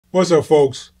What's up,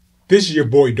 folks? This is your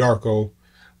boy Darko.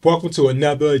 Welcome to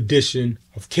another edition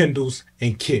of Kindles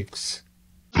and Kicks.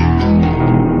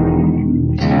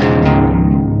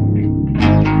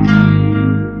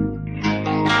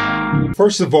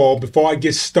 First of all, before I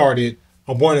get started,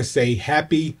 I want to say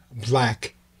Happy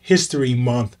Black History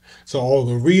Month to all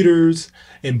the readers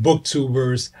and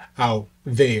booktubers out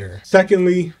there.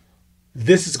 Secondly,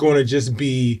 this is going to just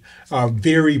be a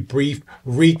very brief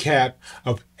recap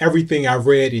of everything I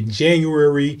read in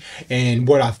January and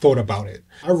what I thought about it.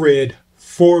 I read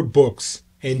 4 books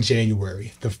in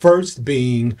January. The first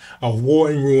being Of War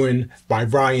and Ruin by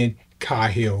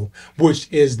Cahill, which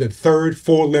is the 3rd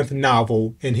full-length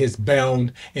novel in his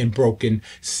Bound and Broken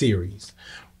series.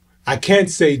 I can't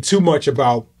say too much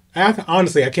about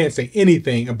Honestly, I can't say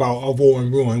anything about Of War and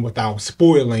Ruin without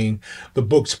spoiling the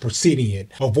books preceding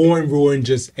it. Of War and Ruin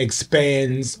just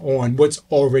expands on what's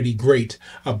already great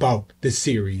about the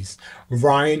series.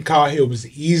 Cahill was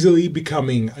easily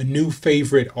becoming a new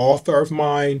favorite author of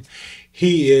mine.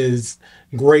 He is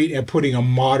great at putting a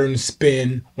modern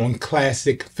spin on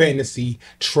classic fantasy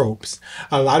tropes.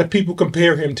 A lot of people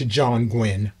compare him to John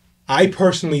Gwynne. I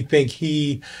personally think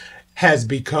he has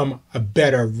become a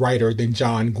better writer than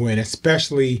John Gwynne,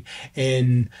 especially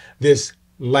in this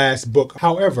last book.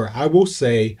 However, I will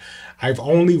say I've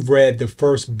only read the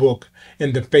first book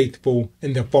in The Faithful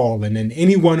and the Fallen, and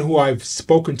anyone who I've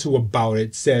spoken to about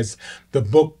it says the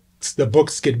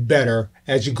books get better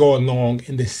as you go along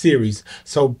in the series.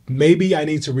 So maybe I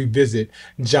need to revisit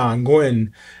John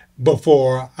Gwynne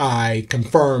before I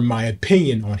confirm my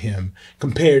opinion on him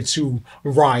compared to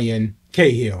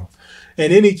Cahill.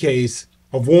 In any case,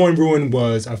 Of War and Ruin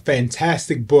was a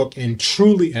fantastic book and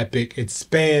truly epic. It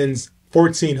spans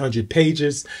 1,400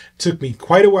 pages. Took me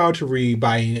quite a while to read,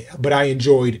 but I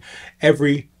enjoyed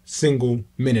every single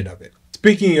minute of it.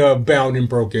 Speaking of Bound and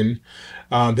Broken,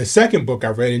 the second book I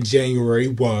read in January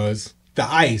was The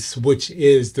Ice, which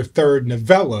is the 3rd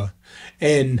novella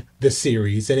in the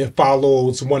series, and it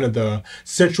follows one of the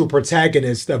central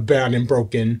protagonists of Bound and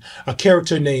Broken, a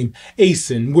character named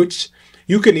Asen, which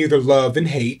you can either love and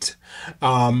hate.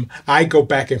 I go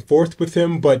back and forth with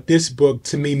him, but this book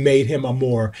to me made him a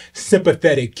more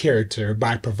sympathetic character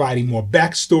by providing more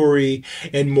backstory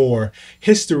and more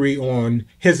history on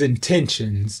his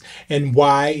intentions and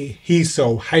why he's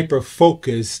so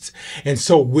hyper-focused and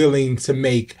so willing to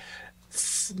make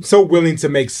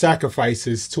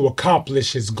sacrifices to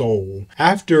accomplish his goal.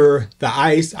 After The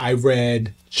Ice, I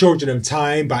read Children of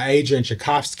Time by Adrian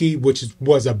Tchaikovsky, which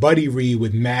was a buddy read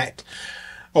with Matt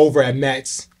over at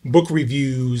Matt's Book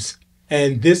Reviews.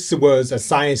 And this was a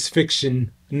science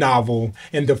fiction novel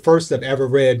and the first I've ever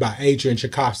read by Adrian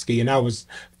Tchaikovsky. And I was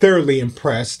thoroughly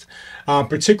impressed,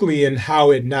 particularly in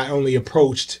how it not only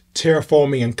approached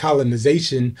terraforming and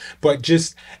colonization, but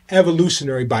just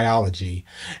evolutionary biology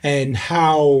and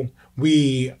how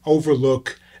we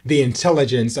overlook the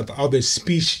intelligence of other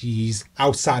species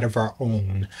outside of our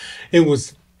own. It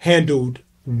was handled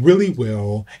really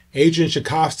well. Adrian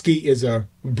Tchaikovsky is a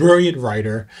brilliant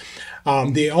writer.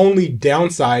 The only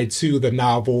downside to the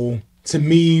novel, to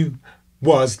me,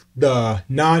 was the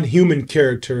non-human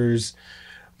characters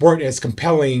weren't as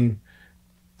compelling.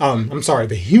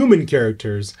 The human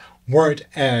characters weren't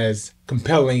as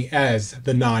compelling as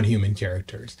the non-human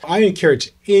characters. I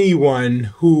encourage anyone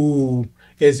who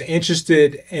is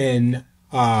interested in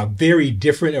a very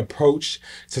different approach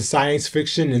to science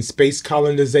fiction and space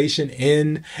colonization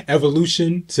and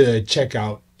evolution to check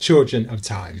out Children of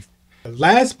Time. The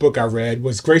last book I read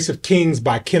was Grace of Kings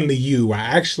by Kindred. I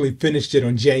actually finished it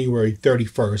on January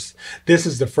 31st. This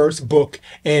is the first book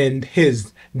in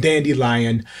his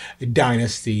Dandelion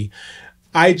Dynasty.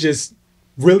 I just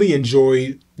really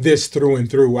enjoyed this through and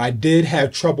through. I did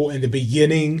have trouble in the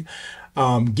beginning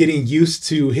getting used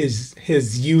to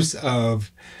his use of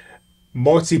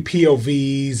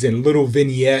multi-POVs and little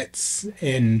vignettes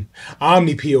and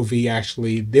omni-POV.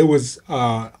 Actually, there was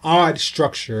odd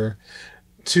structure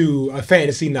to a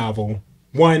fantasy novel,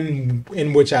 one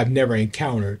in which I've never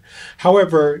encountered.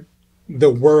 However, the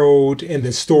world and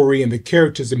the story and the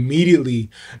characters immediately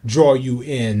draw you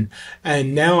in.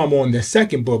 And now I'm on the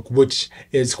second book, which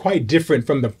is quite different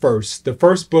from the first. The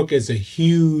first book is a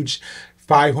huge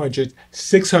 500,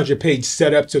 600 page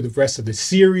setup to the rest of the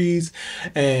series.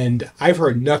 And I've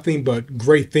heard nothing but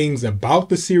great things about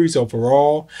the series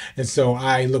overall. And so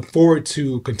I look forward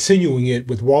to continuing it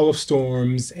with Wall of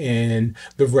Storms and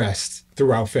the rest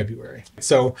throughout February.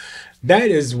 So that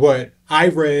is what I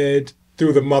read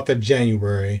through the month of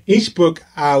January. Each book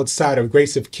outside of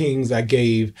Grace of Kings, I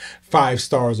gave 5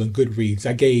 stars on Goodreads.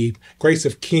 I gave Grace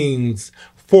of Kings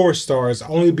 4 stars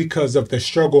only because of the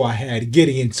struggle I had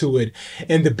getting into it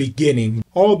in the beginning.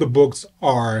 All the books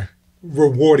are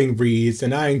rewarding reads,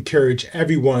 and I encourage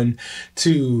everyone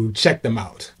to check them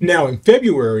out. Now in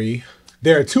February,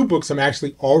 there are 2 books I'm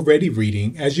actually already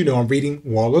reading. As you know, I'm reading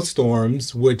Wall of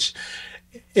Storms, which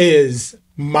is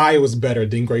miles better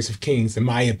than Grace of Kings, in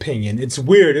my opinion. It's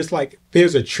weird. It's like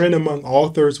there's a trend among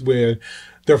authors where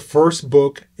their first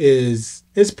book is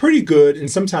pretty good and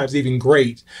sometimes even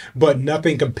great, but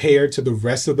nothing compared to the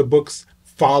rest of the books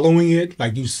following it.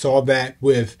 Like you saw that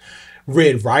with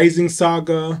Red Rising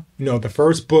Saga. You know, the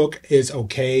first book is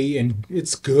okay and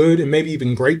it's good and maybe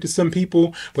even great to some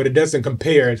people, but it doesn't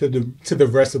compare to the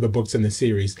rest of the books in the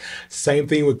series. Same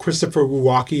thing with Christopher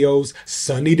Ruocchio's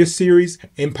Sun Eater series.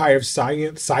 Empire of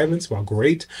Silence, while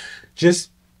great,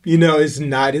 just, you know, it's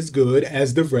not as good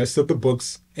as the rest of the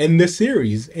books in the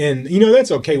series. And, you know,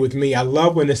 that's okay with me. I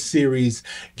love when a series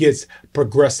gets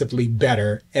progressively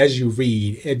better as you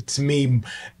read. It, to me,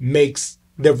 makes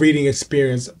the reading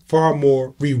experience far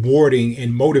more rewarding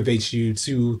and motivates you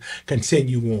to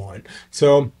continue on.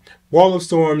 So Wall of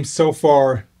Storms, so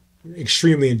far,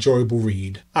 extremely enjoyable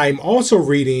read. I'm also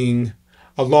reading,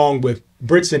 along with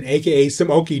Britson, aka Some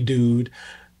Okie Dude,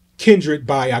 Kindred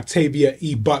by Octavia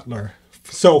E. Butler.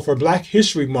 So for Black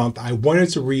History Month, I wanted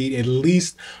to read at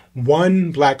least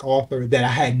one Black author that I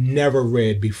had never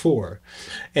read before.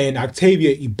 And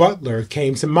Octavia E. Butler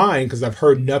came to mind because I've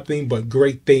heard nothing but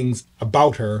great things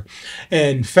about her.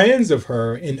 And fans of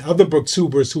her and other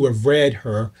booktubers who have read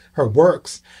her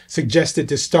works suggested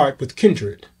to start with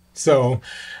Kindred. So,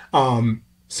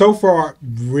 so far,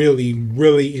 really,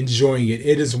 really enjoying it.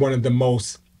 It is one of the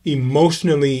most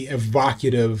emotionally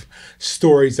evocative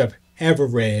stories I've ever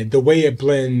read. The way it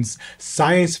blends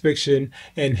science fiction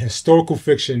and historical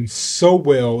fiction so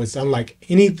well is unlike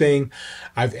anything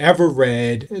I've ever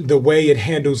read. The way it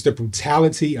handles the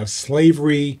brutality of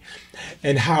slavery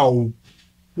and how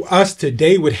us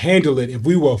today would handle it if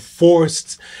we were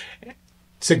forced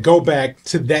to go back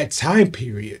to that time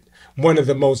period. One of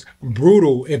the most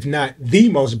brutal, if not the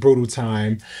most brutal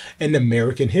time in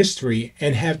American history,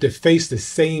 and have to face the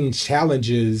same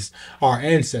challenges our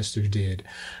ancestors did.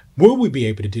 Will we be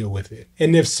able to deal with it?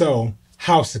 And if so,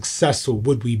 how successful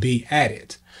would we be at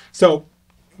it? So,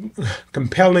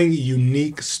 compelling,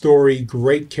 unique story,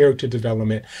 great character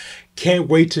development. Can't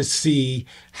wait to see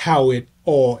how it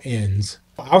all ends.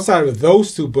 Outside of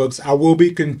those 2 books, I will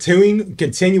be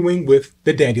continuing with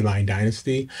the Dandelion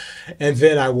Dynasty. And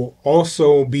then I will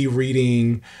also be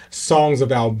reading Songs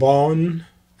of Alban.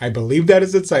 I believe that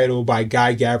is the title, by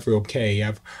Guy Gavriel Kay.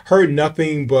 I've heard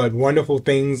nothing but wonderful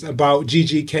things about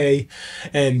GGK.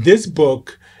 And this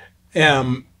book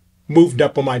moved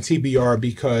up on my TBR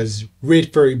because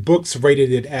Red Fairy Books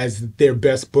rated it as their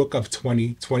best book of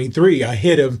 2023,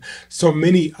 ahead of so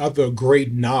many other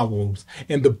great novels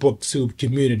in the booktube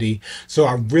community. So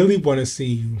I really want to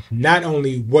see not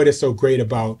only what is so great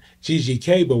about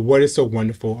GGK, but what is so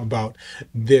wonderful about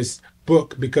this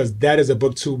book, because that is a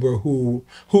booktuber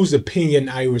whose opinion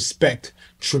I respect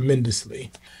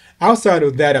tremendously. Outside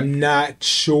of that, I'm not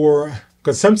sure,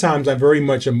 because sometimes I'm very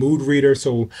much a mood reader,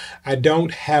 so I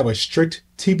don't have a strict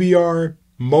TBR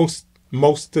most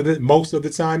of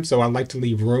the time. So I like to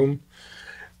leave room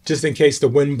just in case the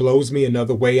wind blows me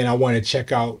another way and I want to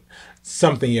check out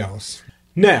something else.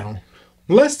 Now,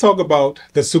 let's talk about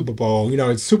the Super Bowl. You know,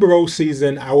 it's Super Bowl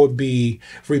season. I would be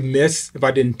remiss if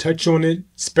I didn't touch on it,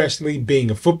 especially being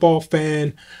a football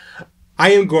fan.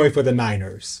 I am going for the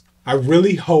Niners. I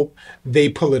really hope they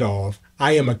pull it off.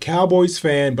 I am a Cowboys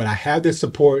fan, but I have to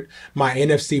support my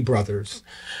NFC brothers.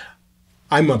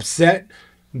 I'm upset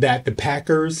that the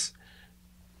Packers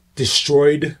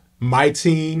destroyed my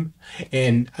team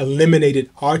and eliminated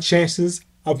our chances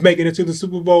of making it to the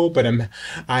Super Bowl, but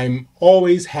I'm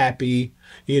always happy,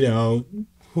 you know,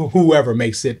 whoever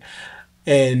makes it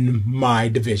in my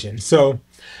division. So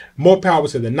more power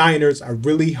to the Niners. I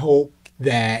really hope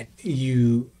that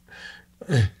you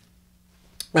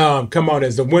come out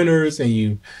as the winners and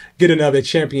you get another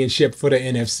championship for the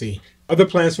NFC. Other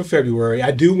plans for February,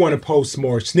 I do want to post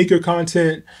more sneaker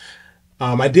content.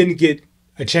 I didn't get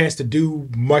a chance to do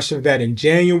much of that in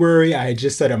January. I had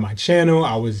just set up my channel.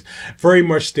 I was very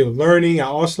much still learning. I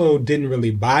also didn't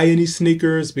really buy any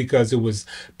sneakers because it was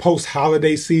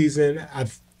post-holiday season. I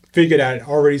figured I'd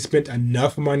already spent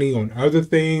enough money on other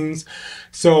things.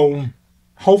 So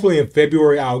hopefully in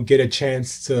February, I'll get a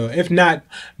chance to, if not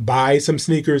buy some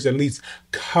sneakers, at least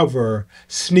cover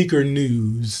sneaker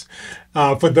news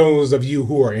for those of you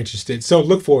who are interested. So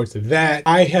look forward to that.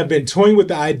 I have been toying with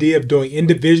the idea of doing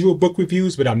individual book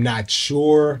reviews, but I'm not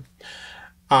sure.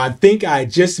 I think I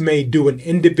just may do an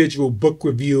individual book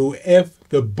review if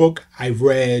the book I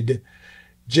read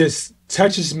just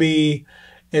touches me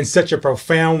in such a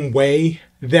profound way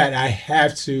that I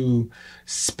have to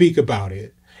speak about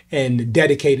it and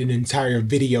dedicate an entire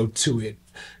video to it.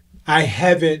 I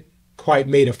haven't quite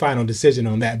made a final decision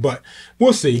on that, but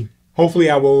we'll see. Hopefully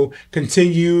I will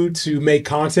continue to make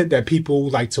content that people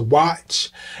like to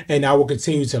watch, and I will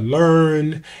continue to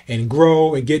learn and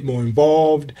grow and get more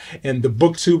involved in the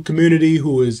booktube community,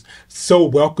 who is so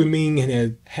welcoming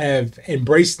and have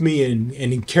embraced me and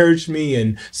encouraged me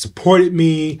and supported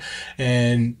me.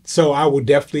 And so I will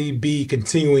definitely be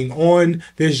continuing on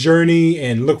this journey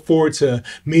and look forward to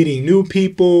meeting new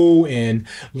people and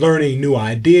learning new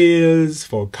ideas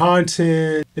for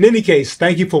content. In any case,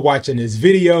 thank you for watching this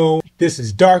video. This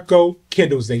is Darko,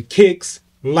 Kindles and Kicks.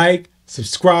 Like,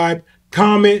 subscribe,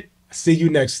 comment. See you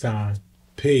next time.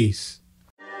 Peace.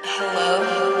 Hello,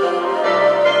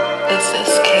 this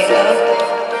is Cahill.